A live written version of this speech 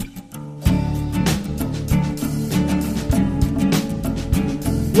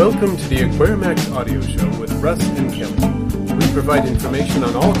Welcome to the Aquarimax audio show with Russ and Kelly. We provide information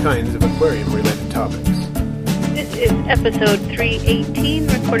on all kinds of aquarium-related topics. This is episode 318,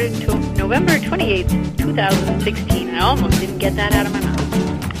 recorded November 28th, 2016. I almost didn't get that out of my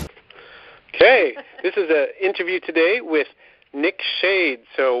mouth. Okay, this is an interview today with Nick Shade.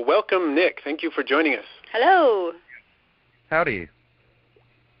 So welcome, Nick. Thank you for joining us. Hello. Howdy.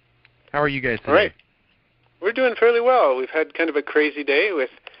 How are you guys today? All right. We're doing fairly well. We've had kind of a crazy day with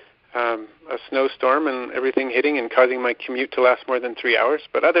a snowstorm and everything hitting and causing my commute to last more than 3 hours.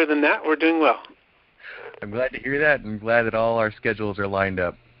 But other than that, we're doing well. I'm glad to hear that and glad that all our schedules are lined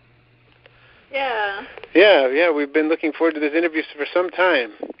up. Yeah. Yeah. We've been looking forward to this interview for some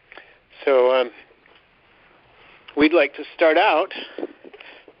time. So we'd like to start out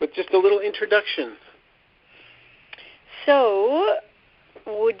with just a little introduction. So,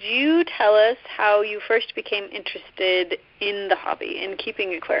 would you tell us how you first became interested in the hobby, in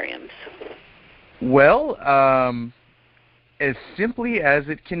keeping aquariums? Well, as simply as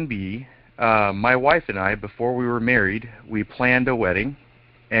it can be, my wife and I, before we were married, we planned a wedding.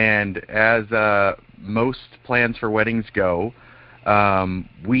 And as most plans for weddings go,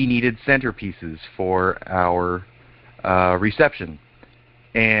 we needed centerpieces for our reception.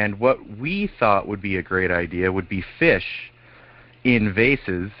 And what we thought would be a great idea would be fish in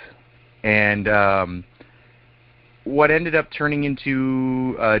vases, and what ended up turning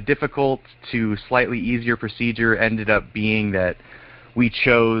into a difficult to slightly easier procedure ended up being that we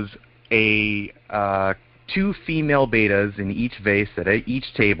chose two female bettas in each vase at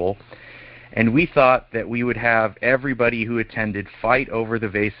each table, and we thought that we would have everybody who attended fight over the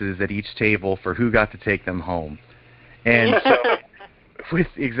vases at each table for who got to take them home. And so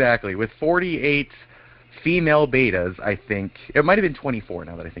with 48 female bettas, I think, it might have been 24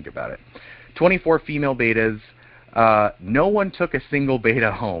 now that I think about it, 24 female bettas, no one took a single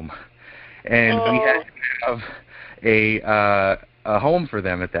betta home. And we had to have a home for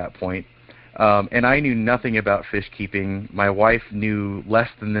them at that point. And I knew nothing about fish keeping. My wife knew less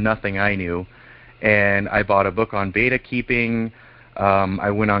than the nothing I knew. And I bought a book on betta keeping.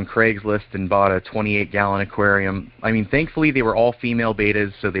 I went on Craigslist and bought a 28-gallon aquarium. I mean, thankfully they were all female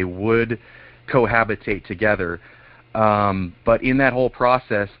bettas, so they would cohabitate together. But in that whole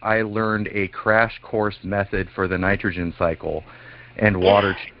process, I learned a crash course method for the nitrogen cycle and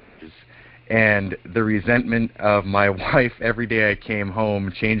water changes. And the resentment of my wife every day I came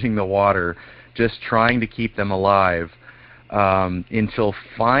home changing the water, just trying to keep them alive, until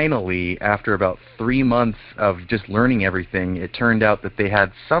finally, after about 3 months of just learning everything, it turned out that they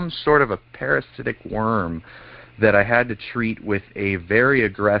had some sort of a parasitic worm that I had to treat with a very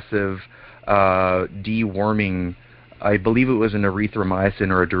aggressive deworming, I believe it was an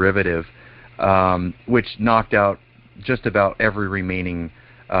erythromycin or a derivative, which knocked out just about every remaining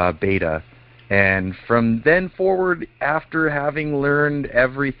betta. And from then forward, after having learned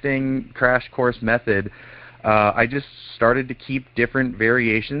everything crash course method, I just started to keep different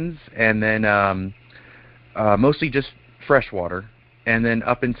variations, and then mostly just freshwater. And then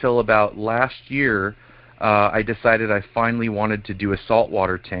up until about last year, I decided I finally wanted to do a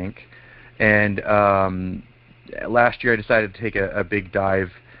saltwater tank. And last year I decided to take a big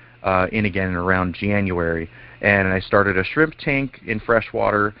dive in again around January. And I started a shrimp tank in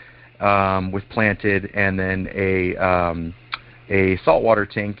freshwater with planted, and then a saltwater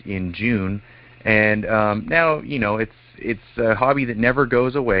tank in June. And now, you know, it's a hobby that never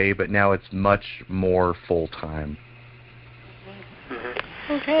goes away, but now it's much more full-time.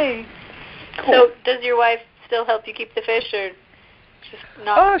 Okay. Cool. So does your wife still help you keep the fish, or just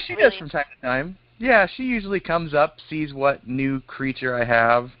not she really? does from time to time. Yeah, she usually comes up, sees what new creature I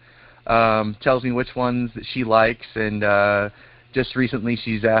have, tells me which ones that she likes, and just recently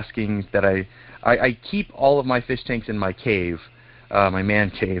she's asking that I keep all of my fish tanks in my cave, my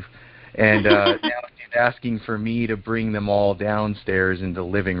man cave, and now she's asking for me to bring them all downstairs into the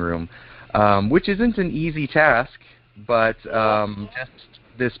living room, which isn't an easy task, but just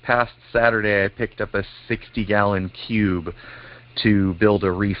this past Saturday I picked up a 60-gallon cube to build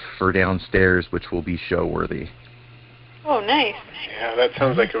a reef for downstairs, which will be show-worthy. Oh, nice. Yeah, that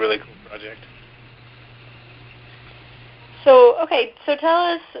sounds like a really cool project. So, okay, so tell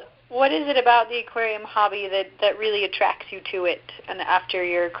us, what is it about the aquarium hobby that really attracts you to it, and after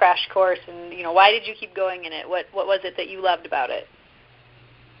your crash course, and, you know, why did you keep going in it? What was it that you loved about it?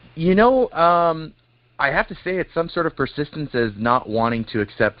 You know, I have to say it's some sort of persistence as not wanting to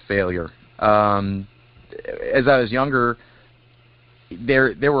accept failure. As I was younger,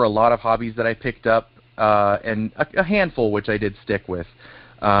 there were a lot of hobbies that I picked up, and a handful which I did stick with.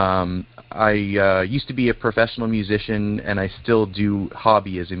 I used to be a professional musician, and I still do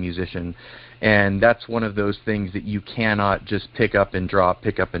hobby as a musician. And that's one of those things that you cannot just pick up and drop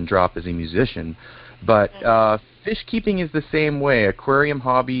as a musician. But fish keeping is the same way. Aquarium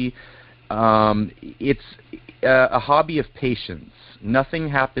hobby, it's a hobby of patience. Nothing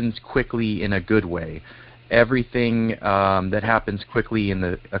happens quickly in a good way. Everything that happens quickly in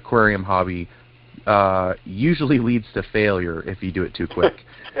the aquarium hobby usually leads to failure if you do it too quick.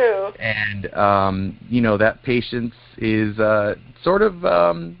 True. And, that patience is sort of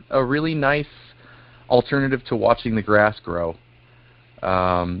a really nice alternative to watching the grass grow.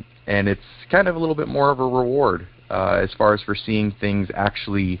 And it's kind of a little bit more of a reward as far as for seeing things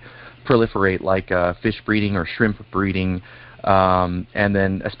actually proliferate, like fish breeding or shrimp breeding, and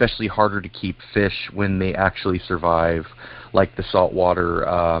then especially harder to keep fish when they actually survive, like the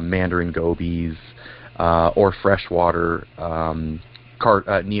saltwater mandarin gobies or freshwater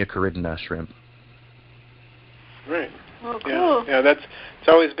Neocaridina shrimp. Right. Oh, cool. Yeah, it's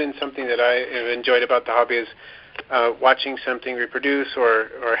always been something that I have enjoyed about the hobby is watching something reproduce or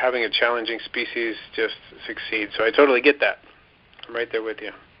having a challenging species just succeed. So I totally get that. I'm right there with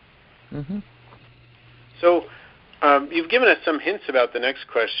you. Mm-hmm. So you've given us some hints about the next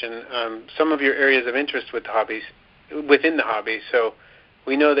question, some of your areas of interest within the hobby. So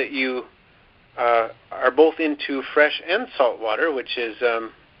we know that you are both into fresh and salt water, which is,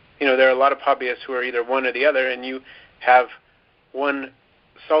 there are a lot of hobbyists who are either one or the other, and you have one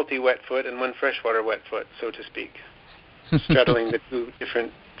salty wet foot and one freshwater wet foot, so to speak, straddling the two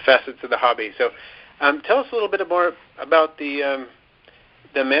different facets of the hobby. So tell us a little bit more about the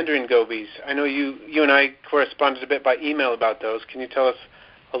mandarin gobies. I know you and I corresponded a bit by email about those. Can you tell us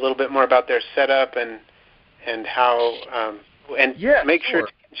a little bit more about their setup and how make sure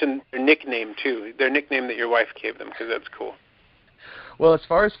to mention their nickname too, their nickname that your wife gave them, because that's cool. Well, as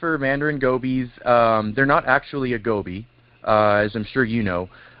far as for mandarin gobies, they're not actually a goby, as I'm sure you know,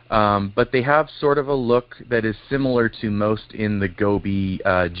 but they have sort of a look that is similar to most in the goby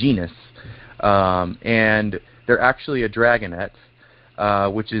genus, and they're actually a dragonet,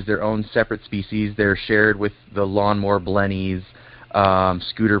 which is their own separate species. They're shared with the lawnmower blennies,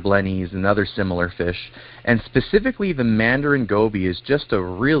 scooter blennies, and other similar fish. And specifically, the mandarin goby is just a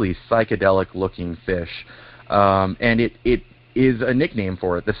really psychedelic-looking fish, and it is a nickname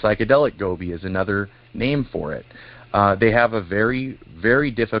for it. The psychedelic goby is another name for it. They have a very,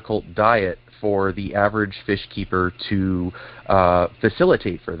 very difficult diet for the average fish keeper to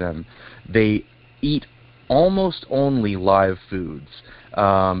facilitate for them. They eat almost only live foods.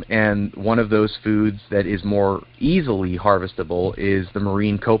 And one of those foods that is more easily harvestable is the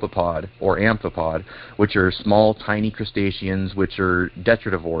marine copepod or amphipod, which are small, tiny crustaceans, which are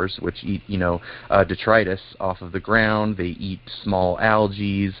detritivores, which eat, detritus off of the ground. They eat small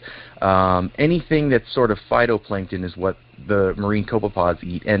algae. Anything that's sort of phytoplankton is what the marine copepods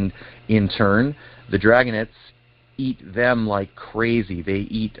eat. And in turn, the dragonets eat them like crazy. They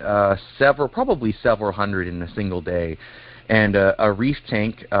eat probably several hundred in a single day. And a reef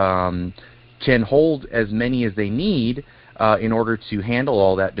tank can hold as many as they need in order to handle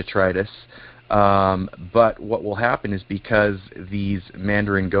all that detritus. But what will happen is, because these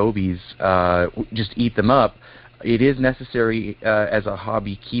mandarin gobies just eat them up, it is necessary as a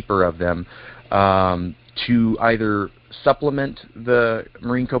hobby keeper of them to either supplement the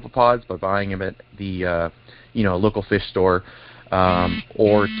marine copepods by buying them at the local fish store,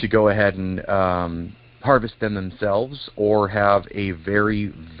 or to go ahead and harvest them themselves, or have a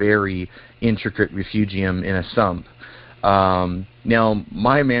very, very intricate refugium in a sump. Now,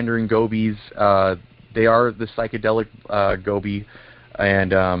 my mandarin gobies, they are the psychedelic goby,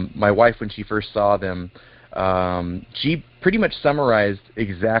 and my wife, when she first saw them, she pretty much summarized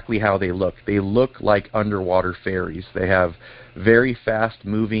exactly how they look. They look like underwater fairies. They have very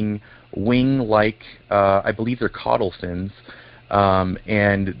fast-moving wing-like, I believe they're caudal fins,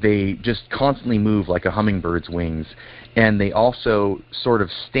 and they just constantly move like a hummingbird's wings. And they also sort of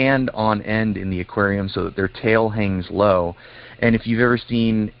stand on end in the aquarium so that their tail hangs low. And if you've ever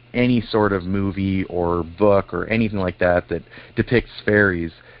seen any sort of movie or book or anything like that that depicts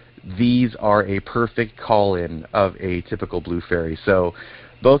fairies, these are a perfect call-in of a typical blue fairy. So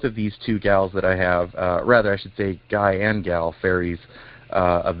both of these two gals that I have, rather I should say guy and gal fairies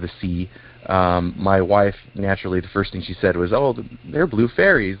of the sea, my wife, naturally, the first thing she said was, "Oh, they're blue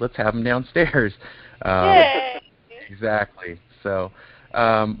fairies. Let's have them downstairs." Exactly. So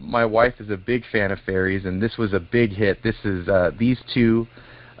my wife is a big fan of fairies, and this was a big hit. These two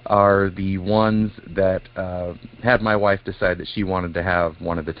are the ones that had my wife decide that she wanted to have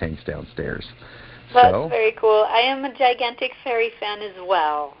one of the tanks downstairs. That's very cool. I am a gigantic fairy fan as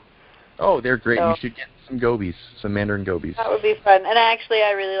well. Oh, they're great. So, you should get some gobies, some mandarin gobies. That would be fun. And I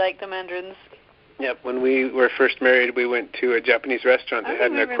really like the mandarins. Yep. When we were first married, we went to a Japanese restaurant that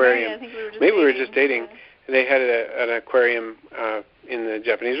had an aquarium. Maybe we were just dating. They had an aquarium in the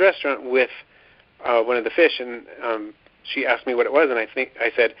Japanese restaurant with one of the fish, and she asked me what it was, and I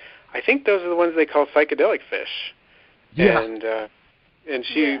said, I think those are the ones they call psychedelic fish. Yeah. And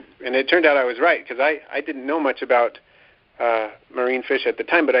it turned out I was right, because I didn't know much about marine fish at the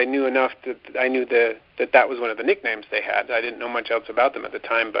time, but I knew enough that I knew that was one of the nicknames they had. I didn't know much else about them at the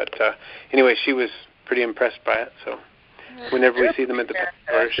time, but anyway, she was pretty impressed by it. So whenever we see them at the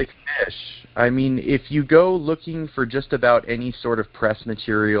stores. Fish. I mean, if you go looking for just about any sort of press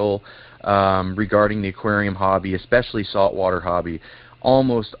material regarding the aquarium hobby, especially saltwater hobby,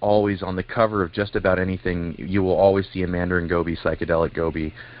 almost always on the cover of just about anything, you will always see a mandarin goby, psychedelic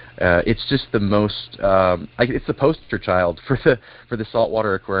goby. It's just the most. It's the poster child for the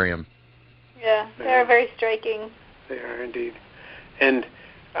saltwater aquarium. Yeah, they're very striking. They are indeed. And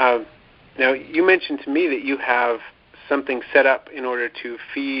now you mentioned to me that you have something set up in order to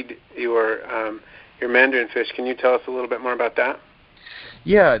feed your mandarin fish. Can you tell us a little bit more about that?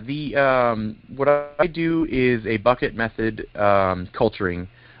 Yeah, what I do is a bucket method culturing,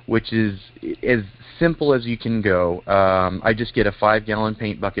 which is as simple as you can go. I just get a 5-gallon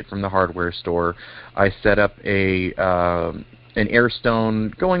paint bucket from the hardware store. I set up an air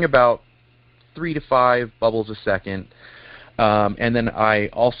stone going about 3 to 5 bubbles a second, and then I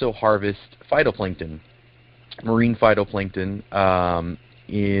also harvest phytoplankton, marine phytoplankton,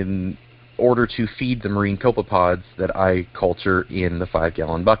 in order to feed the marine copepods that I culture in the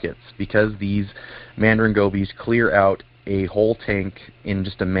 5-gallon buckets, because these mandarin gobies clear out a whole tank in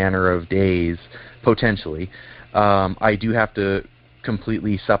just a matter of days, potentially. I do have to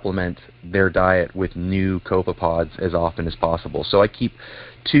completely supplement their diet with new copepods as often as possible. So I keep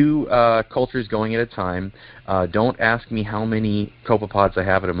 2 cultures going at a time. Don't ask me how many copepods I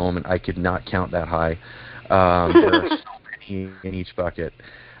have at a moment. I could not count that high. There are so many in each bucket.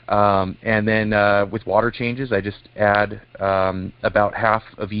 And then with water changes, I just add about half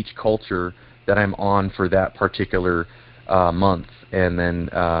of each culture that I'm on for that particular month, and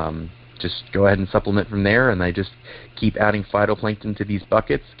then just go ahead and supplement from there. And I just keep adding phytoplankton to these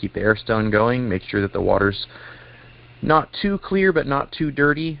buckets, keep the air stone going, make sure that the water's not too clear but not too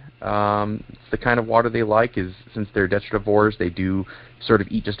dirty. It's the kind of water they like, is since they're detritivores, they do sort of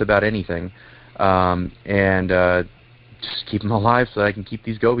eat just about anything. And just keep them alive so that I can keep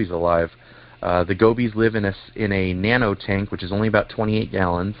these gobies alive. The gobies live in a nano tank, which is only about 28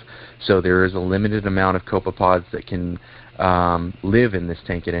 gallons, so there is a limited amount of copepods that can live in this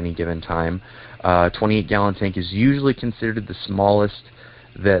tank at any given time. 28-gallon tank is usually considered the smallest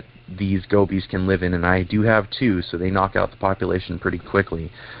that these gobies can live in, and I do have 2, so they knock out the population pretty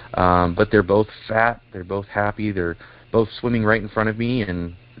quickly. But they're both fat, they're both happy, they're both swimming right in front of me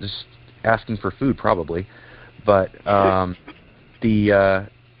and just asking for food probably. But once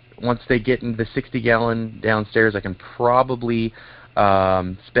they get into the 60-gallon downstairs, I can probably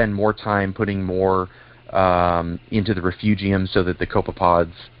spend more time putting more into the refugium, so that the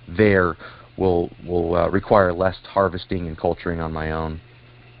copepods there will require less harvesting and culturing on my own.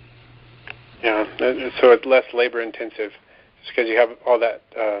 Yeah, so it's less labor intensive, just because you have all that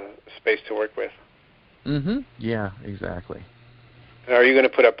space to work with. Mm-hmm. Yeah, exactly. Are you going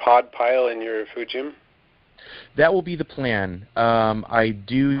to put a pod pile in your refugium? That will be the plan. I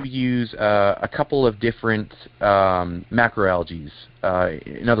do use a couple of different macroalgae,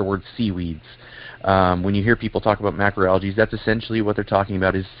 in other words, seaweeds. When you hear people talk about macroalgae, that's essentially what they're talking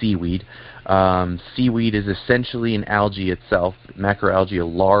about is seaweed. Seaweed is essentially an algae itself, macroalgae, a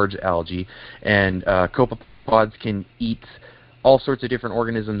large algae, and copepods can eat all sorts of different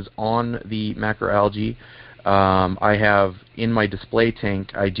organisms on the macroalgae. I have, in my display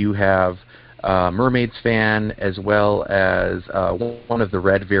tank, I do have mermaid's fan, as well as one of the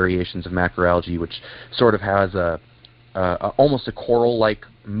red variations of macroalgae, which sort of has almost a coral-like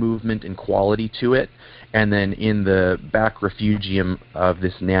movement and quality to it. And then in the back refugium of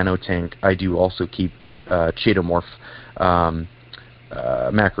this nano tank, I do also keep chaetomorph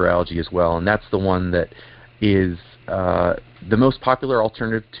macroalgae as well, and that's the one that is the most popular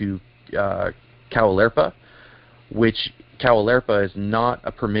alternative to Caulerpa, which Caulerpa is not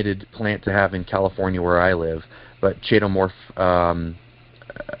a permitted plant to have in California where I live, but chaetomorph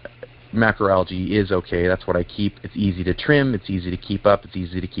macroalgae is okay. That's what I keep. It's easy to trim, it's easy to keep up, it's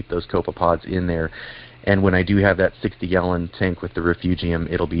easy to keep those copepods in there. And when I do have that 60-gallon tank with the refugium,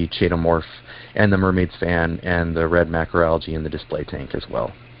 it'll be chaetomorph and the mermaid's fan and the red macroalgae in the display tank as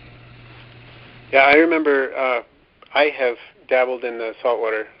well. Yeah, I remember I have dabbled in the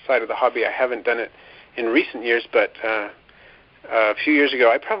saltwater side of the hobby. I haven't done it in recent years, but a few years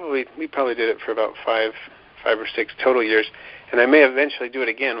ago, we probably did it for about five or six total years, and I may eventually do it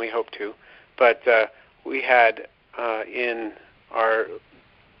again. We hope to, but we had in our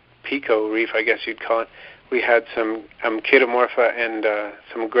Pico reef, I guess you'd call it, we had some Chaetomorpha and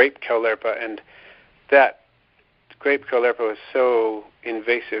some grape Caulerpa, and that grape Caulerpa was so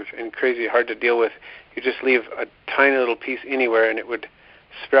invasive and crazy hard to deal with. You just leave a tiny little piece anywhere and it would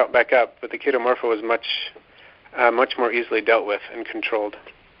sprout back up, but the Chaetomorpha was much more easily dealt with and controlled.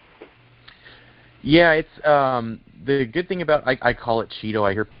 Yeah, it's the good thing about, I call it Cheeto.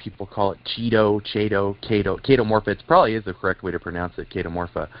 I hear people call it Cheeto, Chaetomorpha. It probably is the correct way to pronounce it,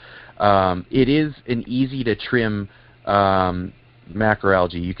 Chaetomorpha. It is an easy to trim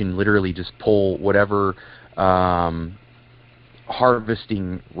macroalgae. You can literally just pull whatever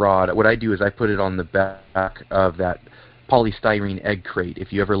harvesting rod. What I do is I put it on the back of that polystyrene egg crate.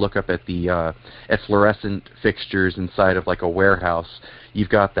 If you ever look up at the at fluorescent fixtures inside of like a warehouse, you've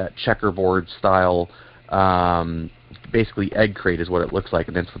got that checkerboard style basically egg crate is what it looks like,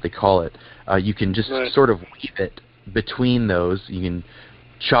 and that's what they call it. You can just sort of weave it between those. You can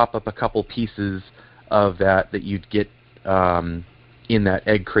chop up a couple pieces of that you'd get in that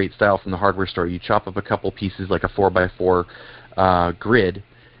egg crate style from the hardware store. You chop up a couple pieces like a 4x4 grid.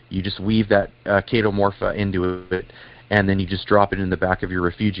 You just weave that Chaetomorpha into it, and then you just drop it in the back of your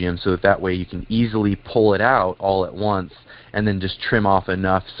refugium so that way you can easily pull it out all at once and then just trim off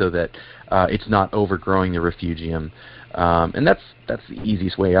enough so that it's not overgrowing the refugium. And that's the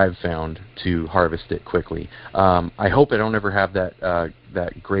easiest way I've found to harvest it quickly. I hope I don't ever have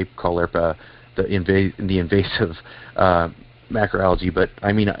that grape Caulerpa, the invasive macroalgae, but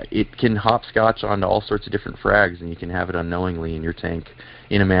I mean it can hopscotch onto all sorts of different frags, and you can have it unknowingly in your tank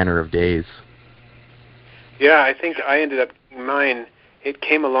in a matter of days. Yeah, I think I ended up mine. It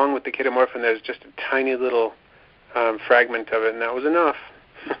came along with the Chaetomorpha, and there was just a tiny little fragment of it, and that was enough.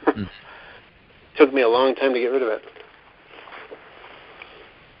 Took me a long time to get rid of it.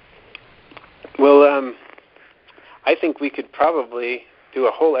 Well, I think we could probably do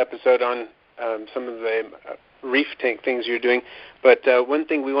a whole episode on some of the reef tank things you're doing, but one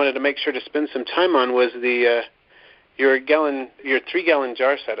thing we wanted to make sure to spend some time on was your 3-gallon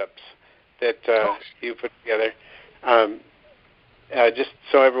jar setups that you put together. Just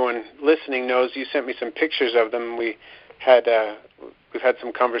so everyone listening knows, you sent me some pictures of them. We've had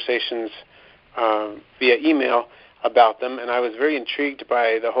some conversations via email about them, and I was very intrigued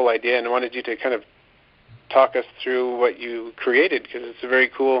by the whole idea, and I wanted you to kind of talk us through what you created, because it's a very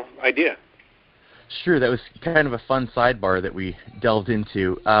cool idea. Sure, that was kind of a fun sidebar that we delved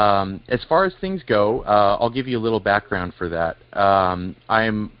into. As far as things go, I'll give you a little background for that. I'm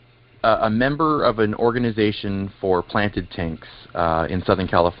a member of an organization for planted tanks in Southern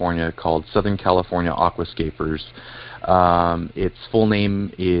California called Southern California Aquascapers. Its full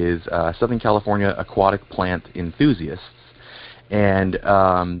name is Southern California Aquatic Plant Enthusiasts, and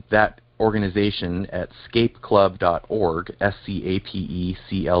that organization at scapeclub.org,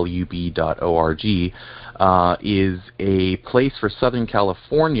 SCAPECLUB.org, is a place for Southern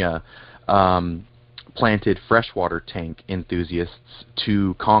California planted freshwater tank enthusiasts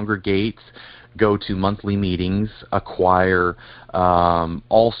to congregate, go to monthly meetings, acquire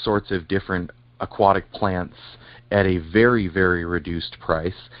all sorts of different aquatic plants at a very, very reduced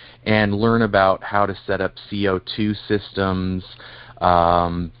price, and learn about how to set up CO2 systems,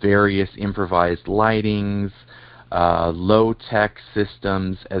 various improvised lightings, low-tech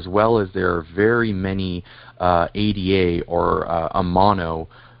systems, as well as there are very many ADA or Amano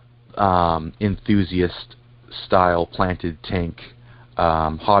enthusiast-style planted tank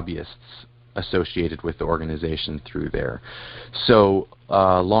hobbyists associated with the organization through there. So,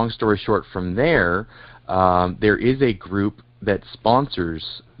 long story short, from there, there is a group that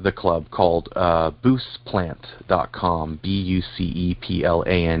sponsors the club called buceplant.com,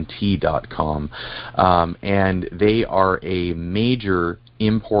 buceplant.com, and they are a major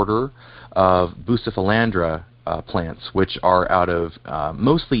importer of Bucephalandra plants, which are out of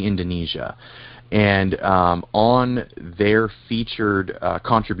mostly Indonesia. And on their featured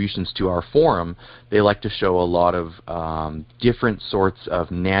contributions to our forum, they like to show a lot of different sorts of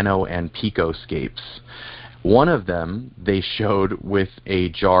nano and picoscapes. One of them they showed with a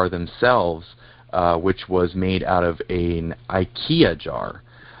jar themselves, which was made out of an IKEA jar.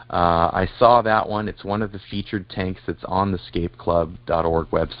 I saw that one. It's one of the featured tanks that's on the scapeclub.org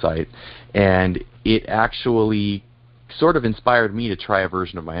website, and it actually sort of inspired me to try a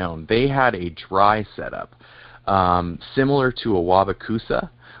version of my own. They had a dry setup, similar to a Wabakusa,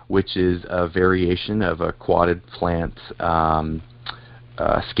 which is a variation of aquatid plant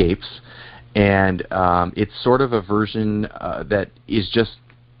scapes. And it's sort of a version that is just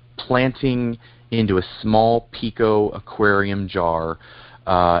planting into a small Pico aquarium jar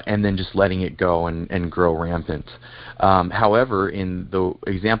and then just letting it go and grow rampant. However, in the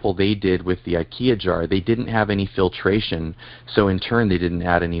example they did with the IKEA jar, they didn't have any filtration, so in turn they didn't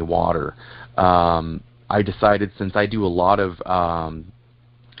add any water. I decided, since I do a lot of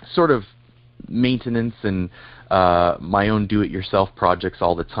sort of maintenance and my own do-it-yourself projects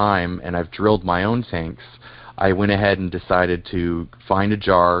all the time, and I've drilled my own tanks, I went ahead and decided to find a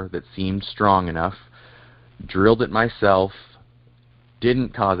jar that seemed strong enough, drilled it myself,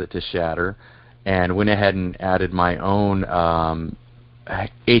 didn't cause it to shatter, and went ahead and added my own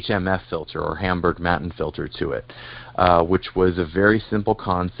HMF filter, or Hamburg-Matten filter, to it, which was a very simple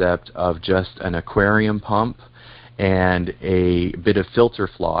concept of just an aquarium pump and a bit of filter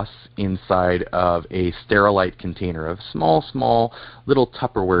floss inside of a Sterilite container, a small little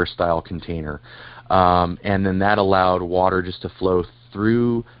Tupperware style container. And then that allowed water just to flow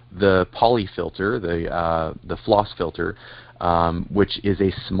through the poly filter, the floss filter, which is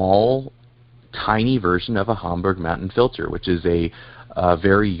a small, tiny version of a Hamburg-Matten filter, which is a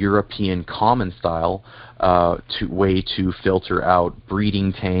very European common style way to filter out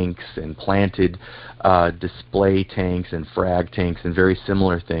breeding tanks and planted display tanks and frag tanks and very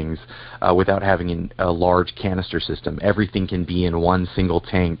similar things without having a large canister system. Everything can be in one single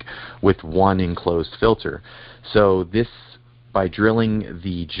tank with one enclosed filter. So this, by drilling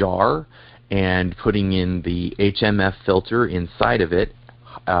the jar and putting in the HMF filter inside of it,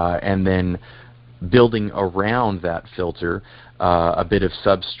 and then building around that filter a bit of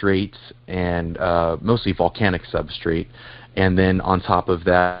substrate, and mostly volcanic substrate, and then on top of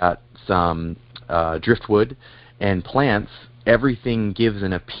that some driftwood and plants, everything gives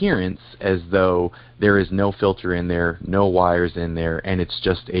an appearance as though there is no filter in there, no wires in there, and it's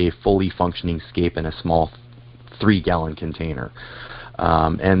just a fully functioning scape in a small 3-gallon container.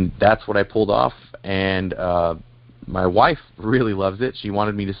 And that's what I pulled off, and my wife really loves it. She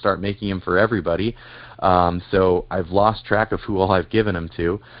wanted me to start making them for everybody. So I've lost track of who all I've given them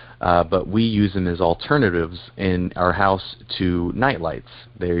to, but we use them as alternatives in our house to nightlights.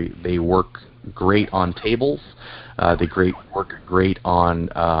 They work great on tables. They work great on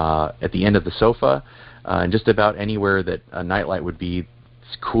at the end of the sofa, and just about anywhere that a nightlight would be.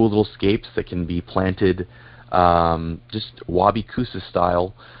 It's cool little scapes that can be planted, just Wabikusa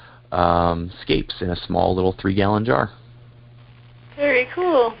style scapes in a small little 3-gallon jar. Very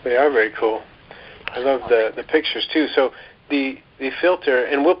cool. They are very cool. I love the pictures too. So the filter,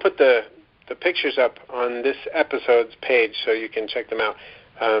 and we'll put the pictures up on this episode's page so you can check them out.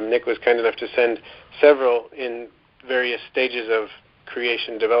 Nick was kind enough to send several in various stages of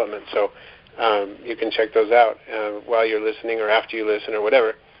creation development, so you can check those out while you're listening or after you listen or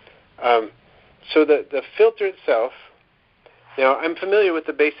whatever. So the filter itself, now I'm familiar with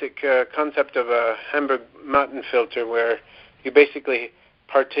the basic concept of a Hamburg-Matten filter, where you basically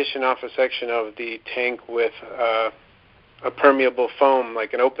partition off a section of the tank with a permeable foam,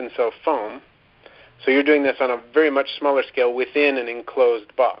 like an open cell foam. So you're doing this on a very much smaller scale within an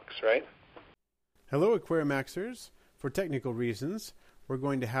enclosed box, right? Hello, Aquariumaxers. For technical reasons, we're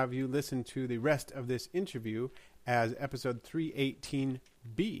going to have you listen to the rest of this interview as episode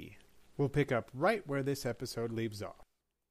 318B. We'll pick up right where this episode leaves off.